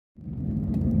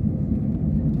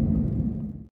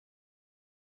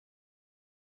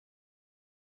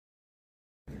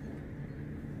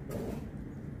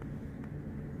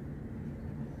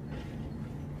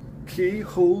qui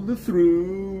hold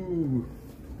through.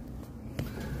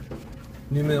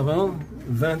 Numéro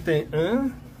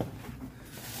 21.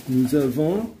 Nous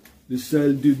avons le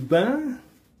salle de bain.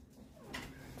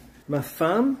 Ma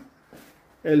femme,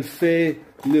 elle fait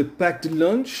le pack de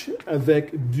lunch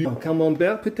avec du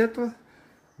camembert peut-être,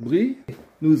 brie.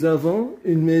 Nous avons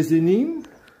une mezzanine.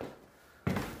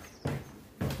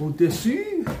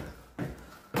 Au-dessus,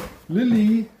 le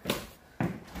lit.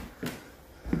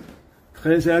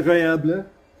 Très agréable.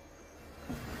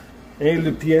 Et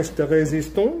la pièce de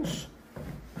résistance.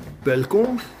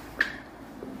 Balcon.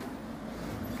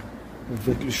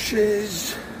 Avec les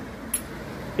chaises.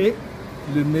 Et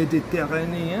le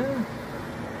Méditerranéen.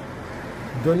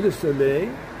 Dans le soleil.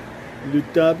 Le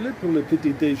table pour le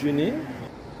petit déjeuner.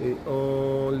 Et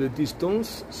en la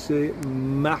distance, c'est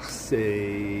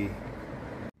Marseille.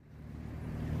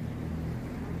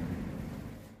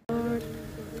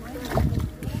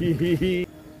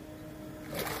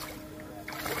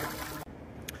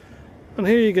 And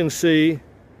here you can see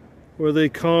where they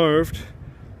carved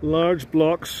large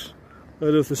blocks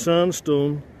out of the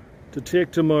sandstone to take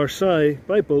to Marseille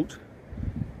by boat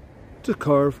to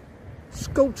carve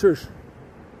sculptures.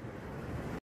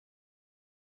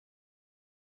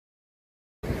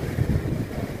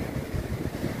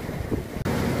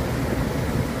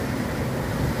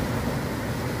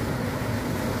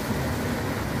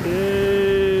 Yay!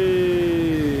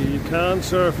 You can't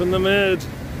surf in the mud.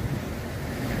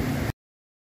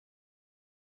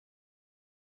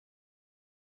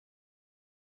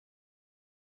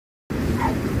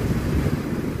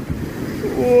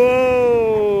 Whoa!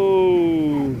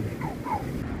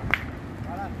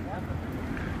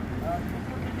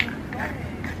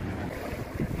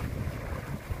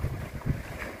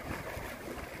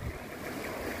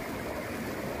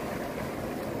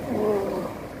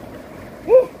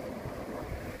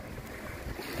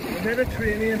 The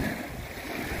Mediterranean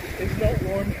is not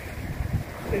warm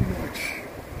in March.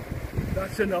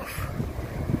 That's enough.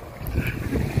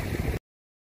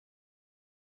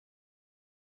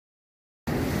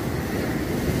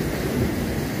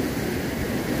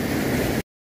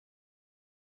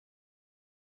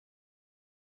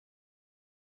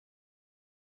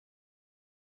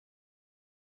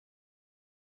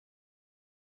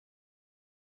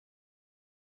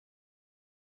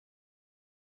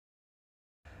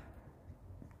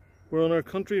 We're on our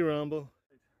country ramble.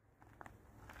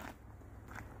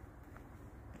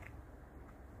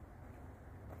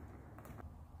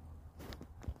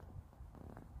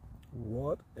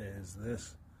 What is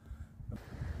this?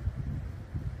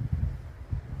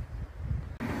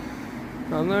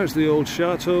 And there's the old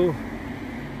chateau,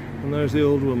 and there's the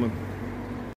old woman.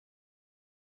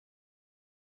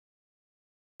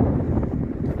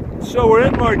 So we're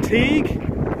in Martigues.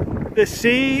 The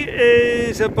sea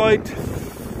is about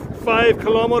 5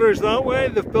 kilometers that way.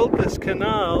 They've built this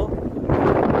canal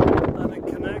and it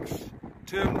connects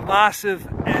to a massive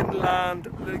inland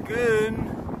lagoon.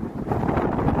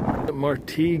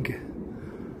 Martigues,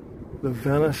 the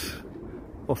Venice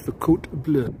of the Côte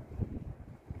Bleue.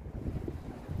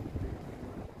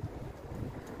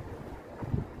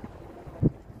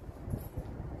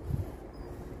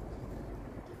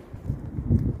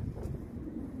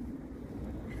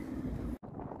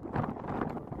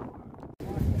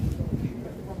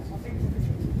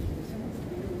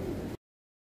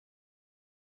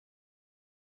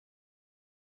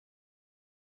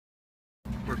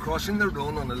 We're crossing the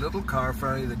Rhone on a little car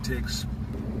ferry that takes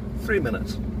 3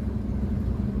 minutes.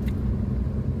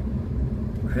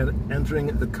 We're entering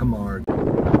the Camargue.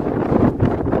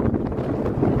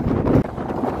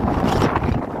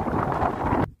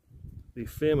 The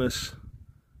famous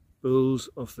bulls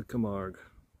of the Camargue.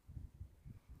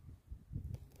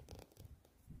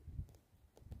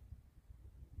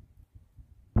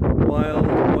 Wild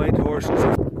white horses.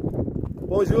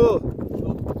 Bonjour!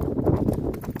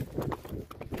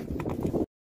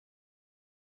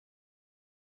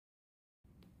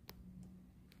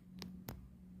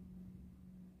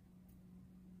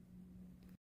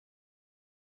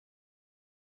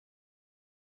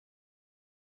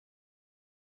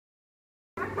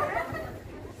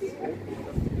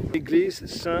 Église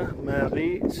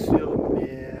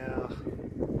Saint-Marie-sur-Mer.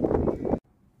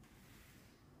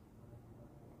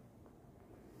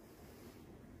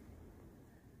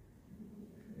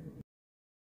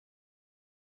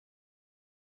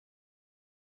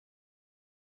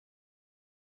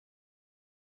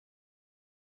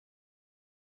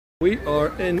 We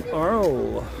are in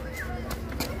Arles.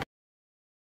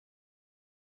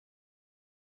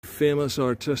 Famous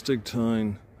artistic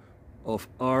town of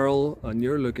Arles, and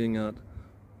you're looking at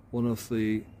one of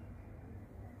the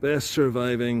best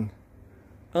surviving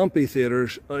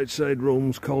amphitheatres outside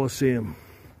Rome's Colosseum.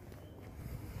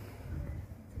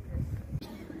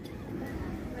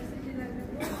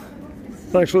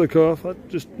 Thanks for the cough, I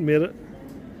just made it.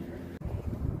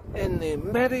 In the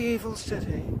medieval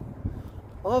city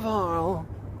of Arles,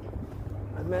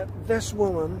 I met this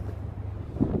woman.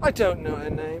 I don't know her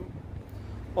name.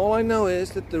 All I know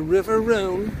is that the River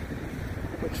Rhone,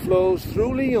 which flows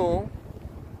through Lyon,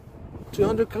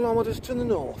 200 kilometers to the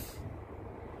north,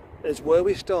 is where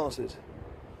we started.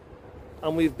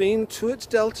 And we've been to its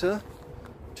delta,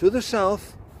 to the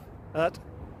south, at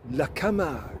La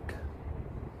Camargue.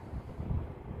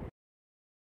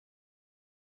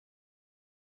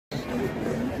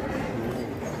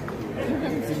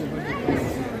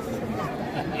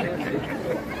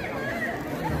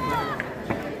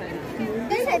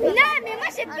 Non, mais moi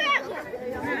j'ai peur.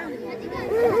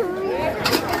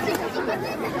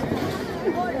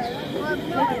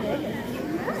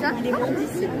 Ça, il est moins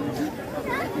 10.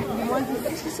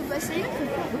 Qu'est-ce qui s'est passé?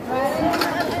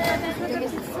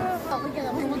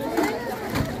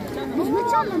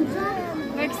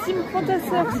 Maxime, prends ta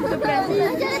soeur s'il te plaît.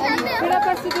 Fais-la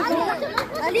passer devant.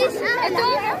 Alice,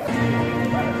 attends.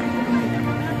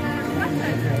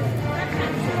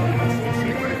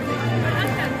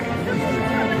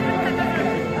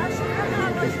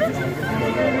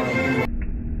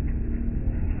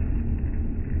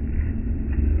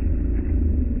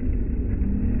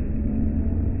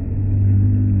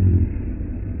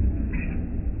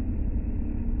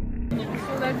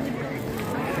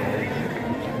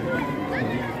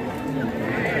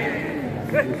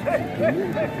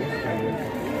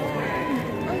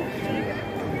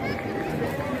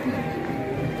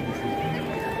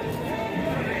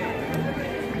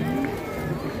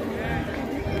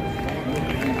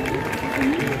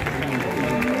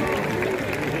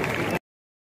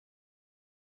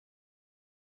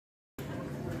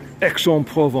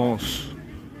 Aix-en-Provence.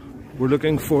 We're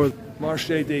looking for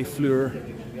Marché des Fleurs.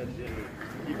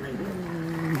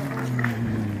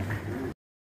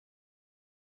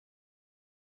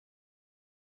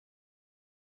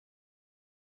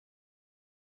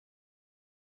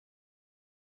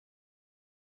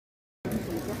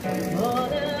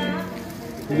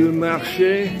 Le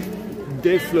marché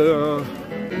des fleurs.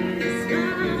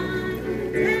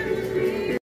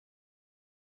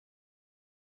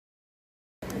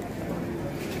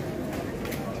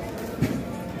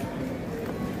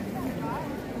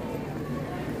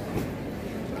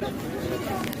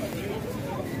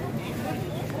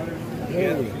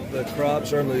 Yeah, the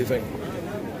crabs are moving.